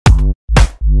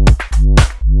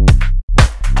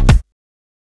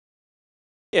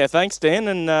Yeah, thanks, Dan.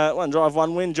 And one drive,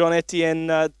 one win. John Etienne,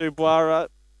 Dubois,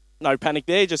 no panic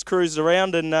there. Just cruised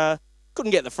around and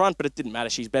couldn't get the front, but it didn't matter.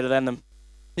 She's better than them.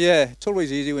 Yeah, it's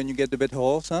always easy when you get the better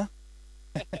horse, huh?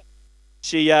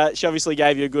 She obviously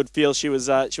gave you a good feel. She was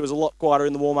a lot quieter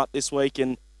in the warm up this week,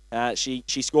 and she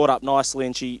scored up nicely,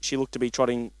 and she looked to be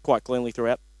trotting quite cleanly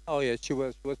throughout. Oh yeah, she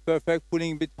was perfect,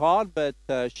 pulling a bit hard, but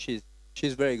she's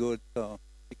very good, so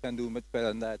she can do much better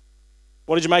than that.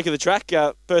 What did you make of the track?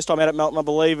 First time out at Melton, I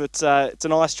believe. It's a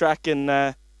nice track,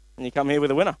 and you come here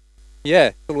with a winner. Yeah,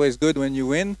 it's always good when you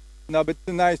win. No, but it's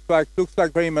a nice track. Looks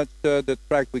like very much the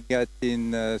track we get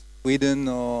in Sweden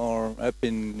or up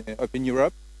in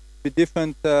Europe. A bit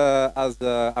different as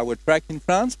our track in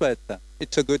France, but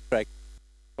it's a good track.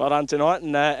 Well done tonight,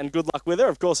 and good luck with her.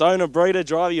 Of course, owner, breeder,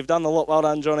 driver, you've done the lot. Well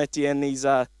done, John Etienne. He's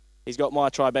got my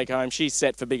Tribeca home. She's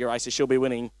set for bigger races. She'll be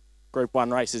winning Group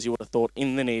 1 races, you would have thought,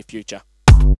 in the near future.